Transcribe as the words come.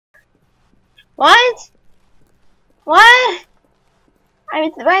What? What? I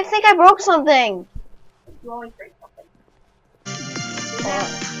think I broke something. You always break something.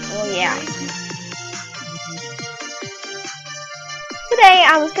 Well, yeah. Today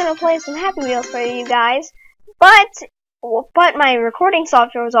I was gonna play some Happy Wheels for you guys, but my recording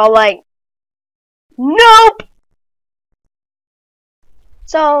software was all like, nope.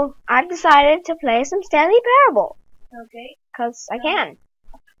 So I've decided to play some Stanley Parable. Okay. Cause I can.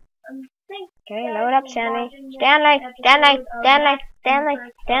 Okay, Guys, load up, for Stanley. watching this Stanley. episode of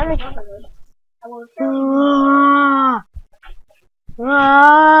I will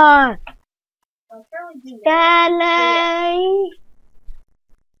fairly do Stanley.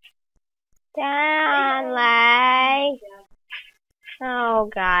 Stanley. Oh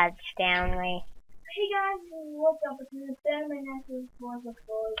God, Stanley. Hey guys, what's up? It's me, Stanley, and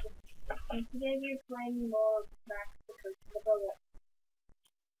today we're playing more back to the program.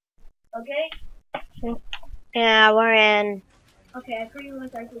 Okay? Yeah, we're in. Okay, I pretty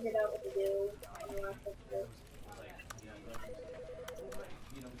much figured out what to do on the last episode.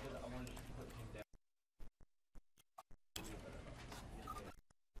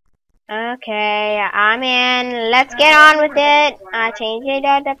 Okay, I'm in. Let's get on with it. I changed it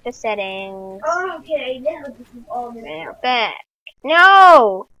up the settings. Okay, now this is all this. Back.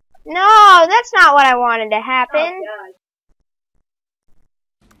 No! No, that's not what I wanted to happen.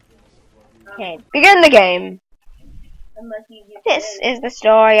 Okay, begin the game. This is the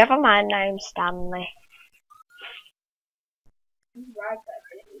story of a man named Stanley.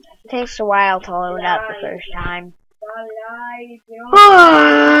 It takes a while to load up the first time. Run,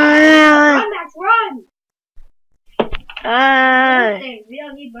 Max, run! We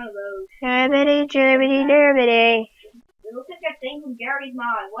don't need one of those. Derbity, derbity, derbity. It looks like that thing from Gary's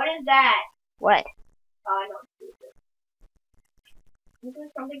mod. What is that? What? I don't see it. This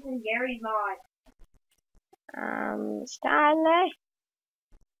is something from Gary's mod. Stanley?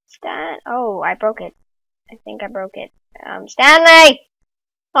 Oh, I broke it. I think I broke it. Stanley!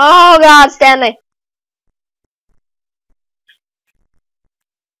 Oh God, Stanley!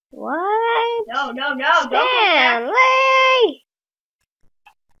 What? No, Stanley!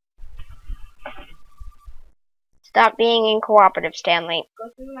 Stop being uncooperative, Stanley. Go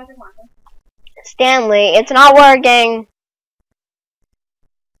through the magic marker. Stanley, it's not working.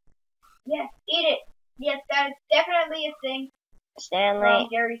 Yes, eat it. Yes, that is definitely a thing Stanley. from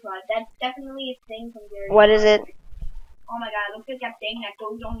Gary's mod. That's definitely a thing from Gary's mod. What is it? Oh my God, it looks like that thing that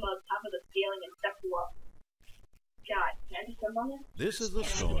goes on the top of the ceiling and stuff you up. God, can I just jump on this? This is the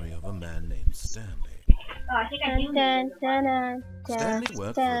story of a man named Stanley. Oh, I think I do. Stanley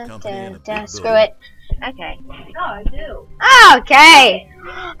worked for a company in a big Screw building. it. Okay. No, I do. Okay.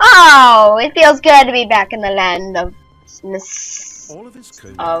 Oh, it feels good to be back in the land of All of his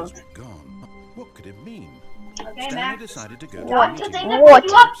coworkers were gone. What could it mean? Okay, Stanley Max. decided to go to What? a meeting. What?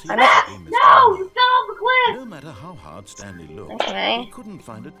 No, you fell off the cliff. No matter how hard Stanley looked, Okay. he couldn't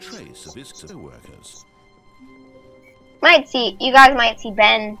find a trace of his coworkers. You guys might see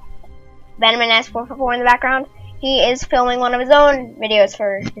Benjamin S444 in the background. He is filming one of his own videos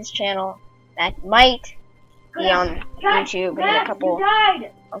for his channel that might be on YouTube in a couple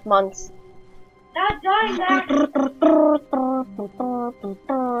of months. Not dying, Max.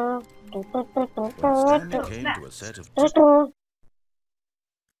 When Stanley came to a set of the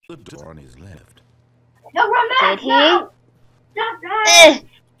door on his left. No, run, Max. Did he? No. Stop dying.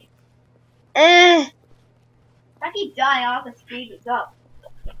 I keep dying, I'll have to speed this up.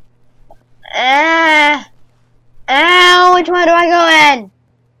 Which one do I go in?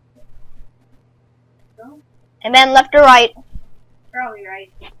 And then left or right? Probably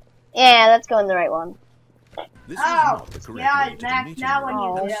right. Yeah, let's go in the right one. This is not the correct yeah, way to Max, the meeting now when you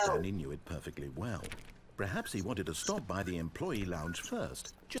room, and know. Stanley knew it perfectly well. Perhaps he wanted to stop by the employee lounge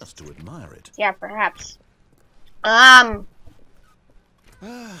first, just to admire it. Yeah, perhaps.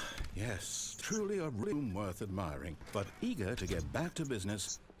 Yes, truly a room worth admiring. But eager to get back to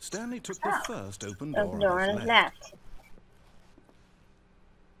business, Stanley took the first open The door door on on his his left. left.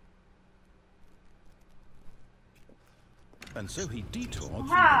 And so he detoured through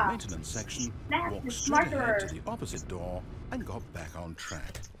Wow. the maintenance section, Max walked is straight smarter. ahead to the opposite door, and got back on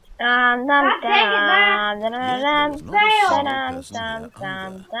track. Dun, dun, God dang it, dun, dun, Yet there dun, was not a dun, single dun, person dun, there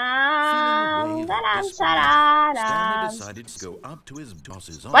dun, either. dun, Feeling a wave dun, of dun, disbelief, dun, Stanley dun. decided to go up to his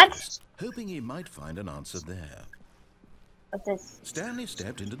boss's What? office, hoping he might find an answer there. What's this? Stanley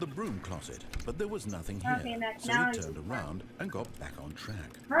stepped into the broom closet, but there was nothing Okay, here, Max, so now he it's turned around and got back on track.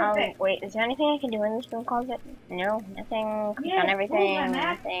 Perfect. Wait, is there anything I can do in this room closet? No, nothing. Click Yeah, on everything, hold on,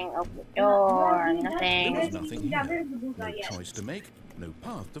 Max. nothing. Open the door, There nothing. was nothing Yeah, here. there's the blue No guy, yes. choice to make, No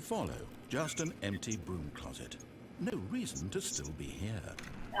path to follow, just an empty broom closet. No reason to still be here.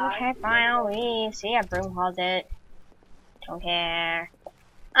 Okay, fine, I'll leave. See a broom closet. Don't care.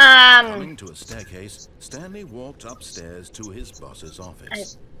 Coming to a staircase, Stanley walked upstairs to his boss's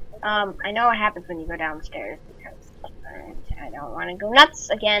office. I know what happens when you go downstairs because I don't want to go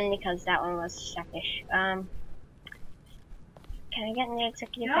nuts again because that one was suckish. Can I get in the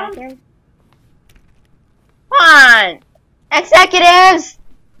executive bathroom? Come on! Executives!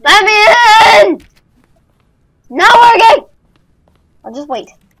 Let me in! Not working! I'll just wait.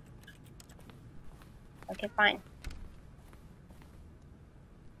 Okay, fine.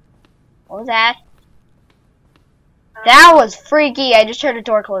 What was that? That was freaky. I just heard a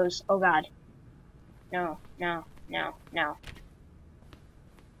door close. Oh god. No, no, no, no.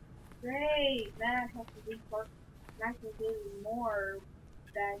 Great, Max has to be Max will do more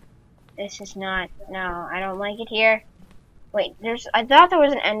than. This is not. No, I don't like it here. Wait, I thought there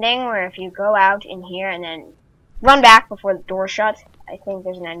was an ending where if you go out in here and then run back before the door shuts. I think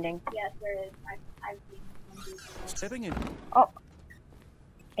there's an ending. Yes, there is. I've seen. Stepping in. Oh.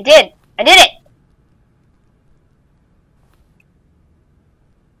 I did it!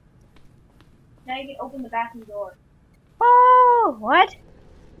 Now you can open the bathroom door. Oh, what?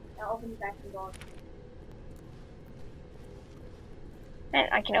 Now open the bathroom door. And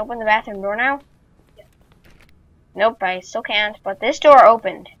I can open the bathroom door now? Yes. Nope, I still can't, but this door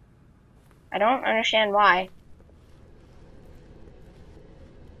opened. I don't understand why.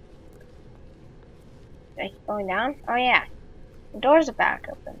 Did I keep going down? Oh yeah. The doors are back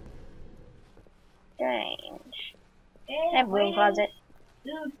open. Strange. That broom closet.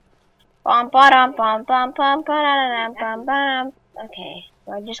 Dude. Bum ba-dum bum bum bum ba-da-da-dum bum bum. Okay,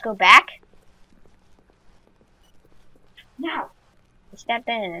 so I just go back. Now. You step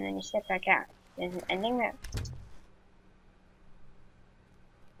in and then you step back out. There's an ending there.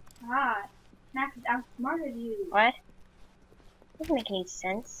 Ah, Max has outsmarted you. What? Doesn't make any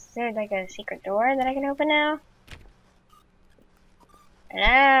sense. Is there like a secret door that I can open now?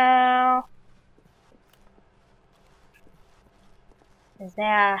 Hello? Is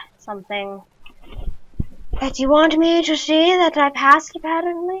there something that you want me to see that I passed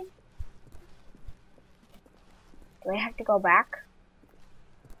apparently? Do I have to go back?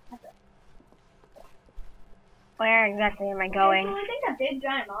 Where exactly am I going? I think a big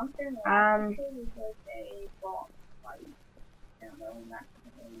giant monster in the last episode was like a ball fight.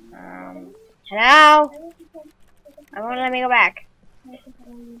 Hello? I won't let me go back.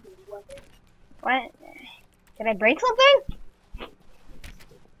 What? Did I break something?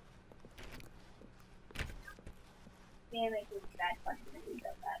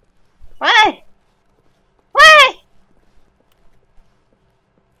 What? What?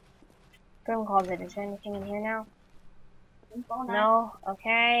 Broom closet. Is there anything in here now? No.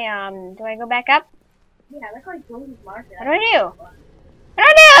 Okay. Do I go back up? Yeah, that's like Joey's market. What do I do? What do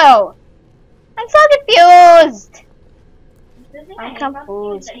I do? I'm so confused. I'm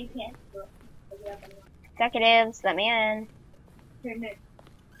confused. Executives, let me in. Turn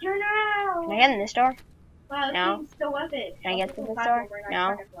around. Can I get in this door? Well, No. Still with it. Can I get to this door?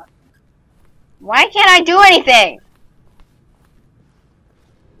 No. Why can't I do anything?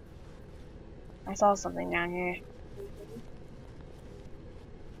 I saw something down here.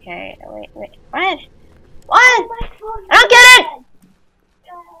 Okay, wait. What? What? I don't get it!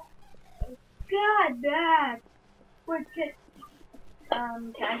 God, Dad.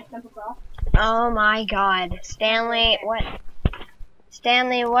 Can I just jump across? Oh my god. Stanley, what?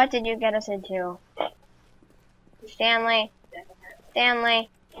 Stanley, what did you get us into? Stanley.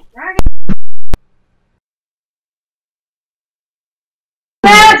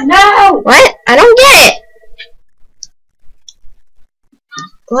 Max, no! What? I don't get it!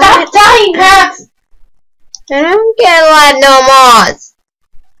 Stop dying, Max! I don't get what no more.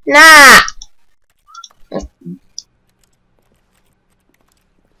 Nah!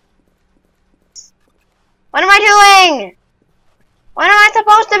 What am I doing? What am I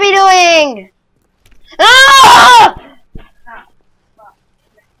supposed to be doing? Ah!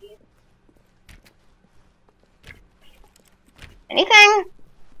 Anything?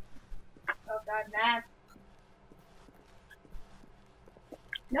 Oh God, Max.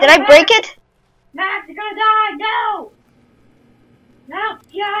 No, Did I Max. break it? Max, you're gonna die! No! No,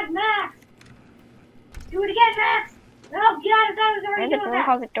 God, Max! Do it again, Max! No, God, I thought I was Why already did the doing broom that.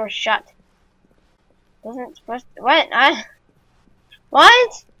 closet door shut? Wasn't supposed to. What?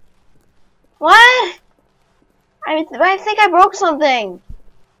 What? What? I think I broke something.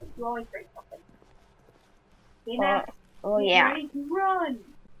 You always break something. Okay, Max. Oh Get yeah. ready to run.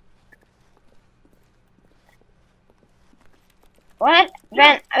 What?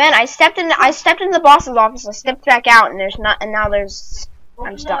 Ben, I stepped in the boss's office. I stepped back out, and there's not. And now there's.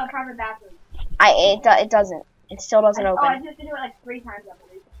 I'm stuck. Private bathroom. It doesn't. It still doesn't open. Oh, I just have to do it like 3 times, I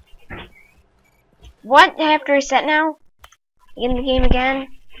believe. What? I have to reset now? Get in the game again?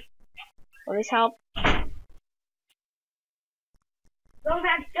 Will this help? Go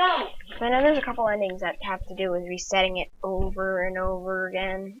back, go! I know there's a couple endings that have to do with resetting it over and over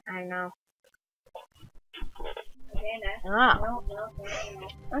again. I don't know. Oh.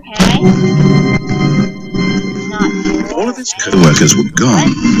 Okay. All of his co-workers were gone.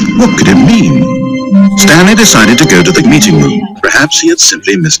 What could it mean? Stanley decided to go to the meeting room. Perhaps he had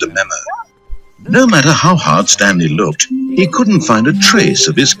simply missed a memo. No matter how hard Stanley looked, he couldn't find a trace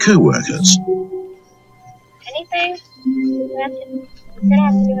of his co-workers. Anything? It's gonna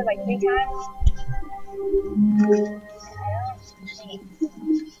have to do it like 3 times.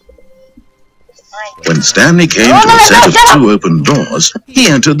 When Stanley came to a set of 2 open doors, he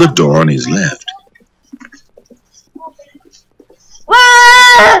entered the door on his left.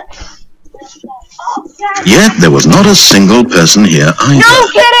 Yet there was not a single person here either. No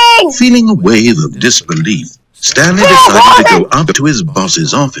kidding! Feeling a wave of disbelief, Stanley decided to go up to his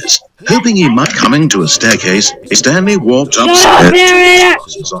boss's office. Hoping he might coming to a staircase, Stanley walked upstairs to his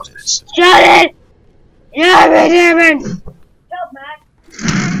boss's office. Shut it! Shut it, David! Help, Max.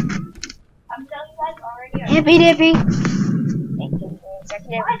 I'm telling you guys already. Hippy dippy. Thank you.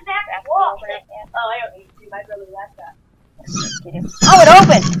 Executive. Why is Max walking? Oh, I don't need to see my brother left that. Oh, it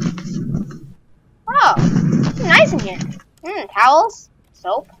opened! Oh, it's nice in here. Towels,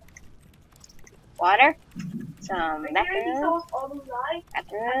 soap, water, some bathrooms.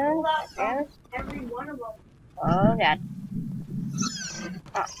 Every one of them. Oh, God.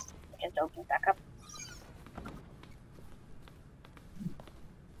 Oh, just open back up.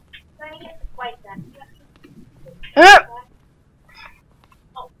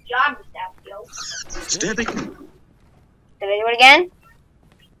 Oh, John was that, yo. Steady. Did I do it again?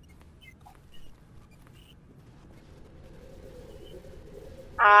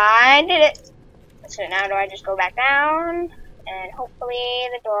 I did it. So now do I just go back down? And hopefully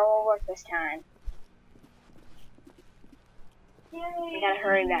the door will work this time. I gotta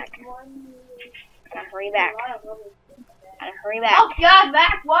hurry back. Gotta hurry back. Gotta hurry back. Oh God,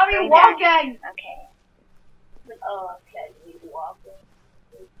 Max, why are you walking? Okay. Oh, okay, he's walking.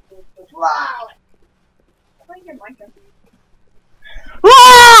 Wow. Why is your mic up?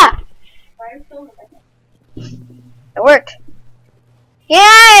 Wah! Why are you still in the It worked.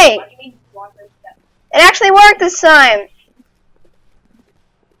 Yay! What do you mean walk those steps? It actually worked this time.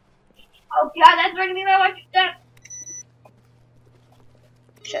 Oh God, that's making me watch your steps.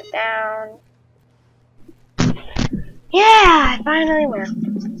 Shut down. Yeah, it finally worked.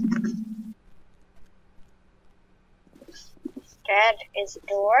 That is the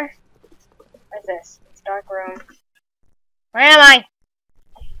door. What's this? It's a dark room. Where am I?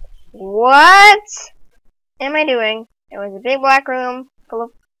 What am I doing? It was a big black room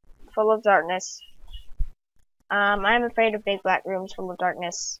full of darkness. I'm afraid of big black rooms full of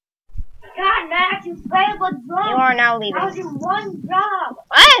darkness. God, Max, you failed the job. You are now leaving. That was your one job.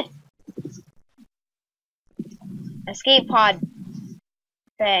 What? Escape pod.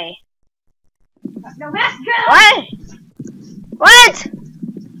 Say. No, Max, go. What? What?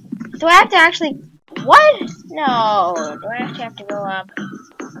 Do I have to actually? What? No. Do I actually have to go up?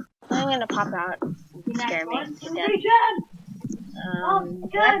 I'm gonna pop out and scare me to death.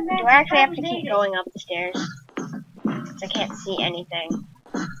 Do I actually have to keep going up the stairs? Because I can't see anything.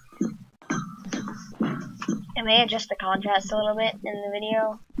 I may adjust the contrast a little bit in the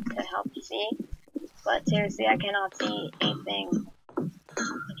video to help you see. But seriously, I cannot see a thing. I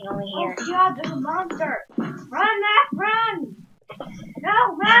can only hear. Oh God, there's a monster! Run, Max, run!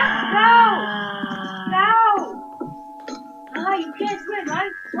 No, Max, no! No! Oh, you can't swim,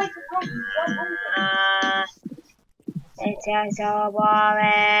 right? Like the rope, jump over. It's so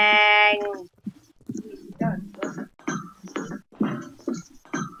boring.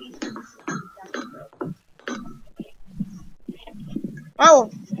 Oh,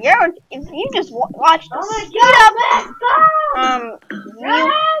 you just watched. Oh my God, Max, go!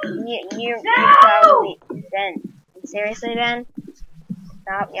 You probably Ben. Seriously, Ben?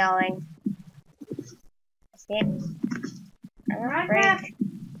 Stop yelling. Escape. I'm afraid.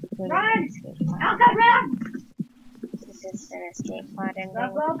 Run! Outside, run! This is an escape pod ending. Go.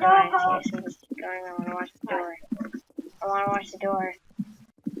 Seriously, just keep going. I wanna watch the door. I wanna watch the door.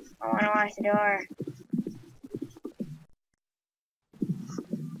 I wanna watch the door.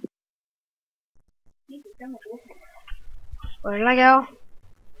 Where did I go?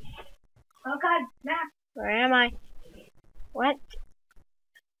 Oh God, Max. Where am I? What?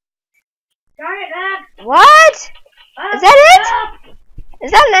 Darn it, Max! What? Is that it?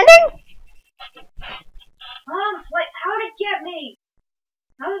 Is that an ending? Wait, how did it get me?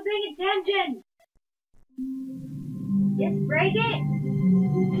 I was paying attention. Just break it.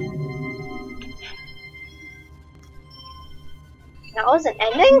 That was an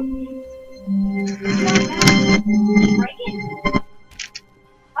ending? Break it.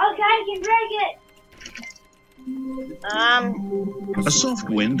 Okay, I can break it. A soft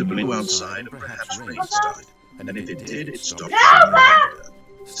wind blew outside, and perhaps rain started. And if it did, it stopped. No, Max!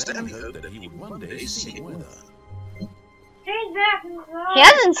 Stanley hoped that he would one day see weather. Change back. He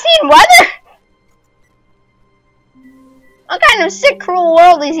hasn't seen weather? What kind of sick, cruel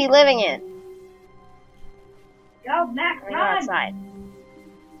world is he living in? Go, Max, I'm gonna go run. outside.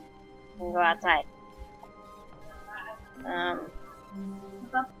 I'm gonna go outside.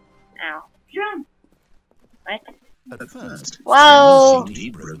 Ow. Jump. What? At first, Whoa! Stanley seemed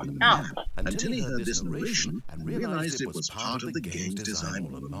he'd broken the Oh. map until he heard this narration and realized it was part of the game's design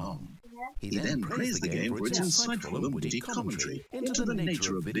all along. He then praised the game for its insightful and witty commentary into the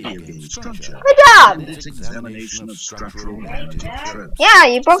nature of video game structure Good job! and its examination of structural narrative tropes. Yeah,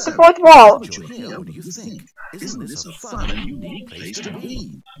 you broke the fourth wall. But you're here, what do you think? Isn't this a fun and unique place to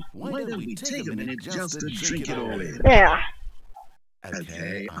be? Why don't we take a minute just to drink it all in? Yeah.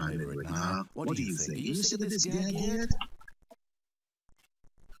 Okay, I'm over it now. What do you think? Are you sick of this gag yet?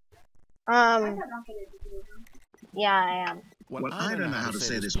 Yeah, I am. Well, I don't know how to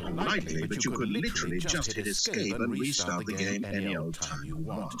say this politely, but you could literally just hit escape and restart the game any old time you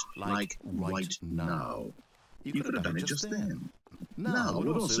want. Like right now. You could have done it just then. Now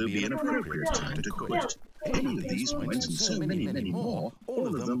would also be an appropriate time to quit. Any of these points and so many, many more, all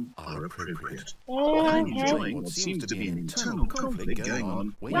of them are appropriate. I'm enjoying what seems to be an internal conflict going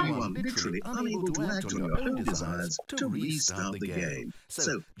on when you are literally unable to act on your own desires to restart the game.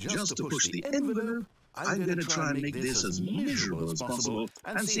 So, just to push the envelope, I'm going to try and make this as miserable as possible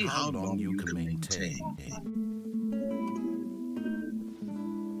and see how long you can maintain.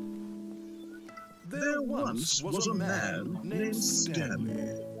 There once was a man named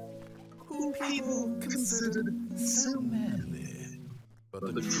Stanley, who people considered so manly.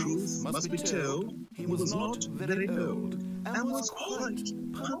 But the truth must be told, he was not very old, and was quite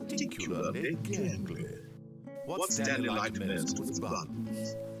particularly gangly. What Stanley liked best was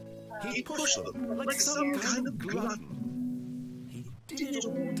buttons. He pushed them like some kind of glutton. He did it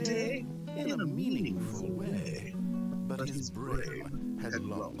all day in a meaningful way, but his brain had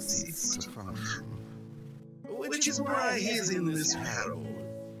long ceased to function. Which is why he is in this peril,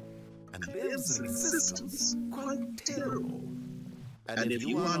 and lives an existence quite terrible. And if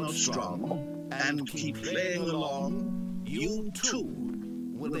you are not strong, and keep playing along, you too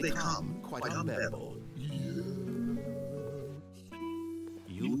will become quite unbearable.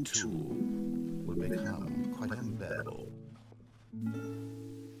 You too will become quite unbearable.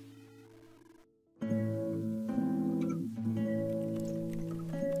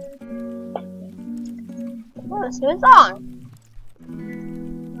 Well, let's do a song.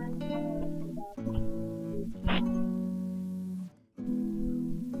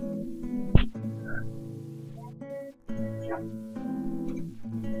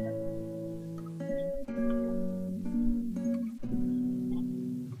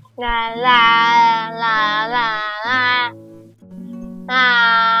 La la la la la la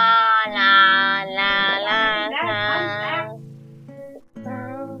la la la la.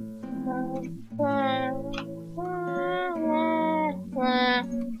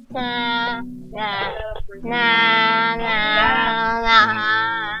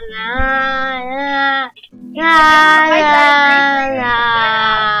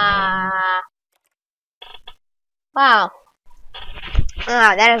 Wow.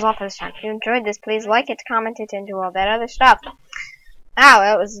 That is all for this time. If you enjoyed this, please like it, comment it, and do all that other stuff.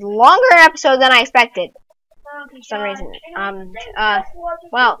 Wow, it was a longer episode than I expected. For some reason.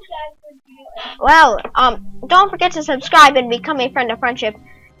 Don't forget to subscribe and become a friend of friendship.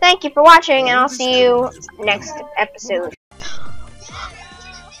 Thank you for watching, and I'll see you next episode.